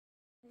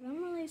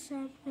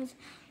sad because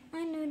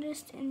I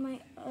noticed in my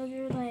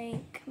other, my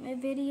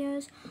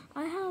videos,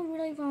 I have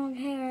really long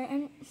hair,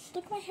 and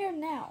look at my hair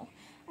now.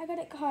 I got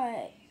it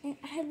cut, and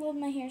I loved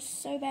my hair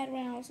so bad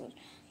when I was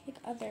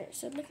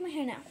so look at my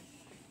hair now.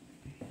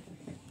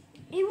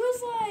 It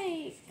was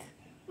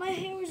my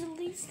hair was at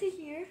least to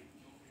here,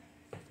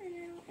 and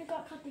now it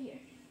got cut to here.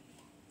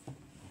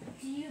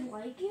 Do you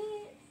like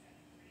it?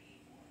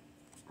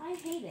 I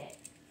hate it.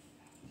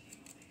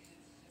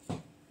 I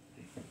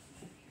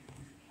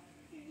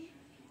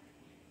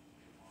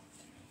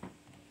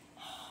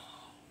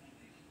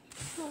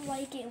don't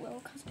like it,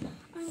 Will, because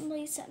I'm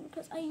really sad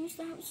because I used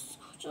to have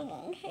such a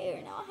long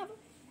hair. Now I have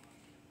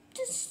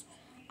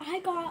I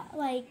got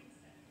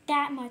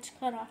that much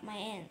cut off my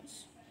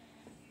ends.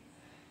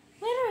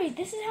 Literally,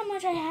 this is how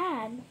much I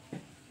had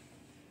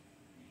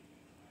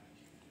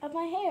of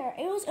my hair.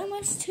 It was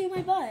almost to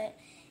my butt,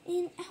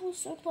 and I was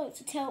so close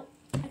until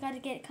I got to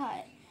get it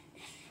cut.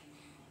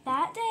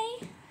 That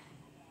day,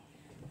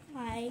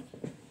 I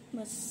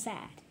was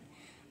sad.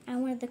 I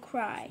wanted to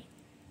cry.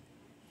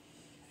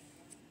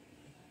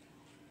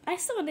 I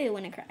still do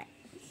want to cry.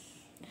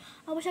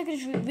 I wish I could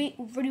just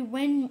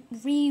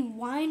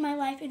rewind my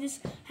life and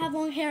just have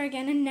long hair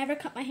again and never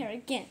cut my hair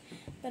again.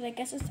 But I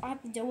guess I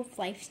have to deal with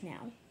life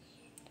now.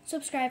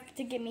 Subscribe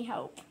to give me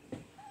hope.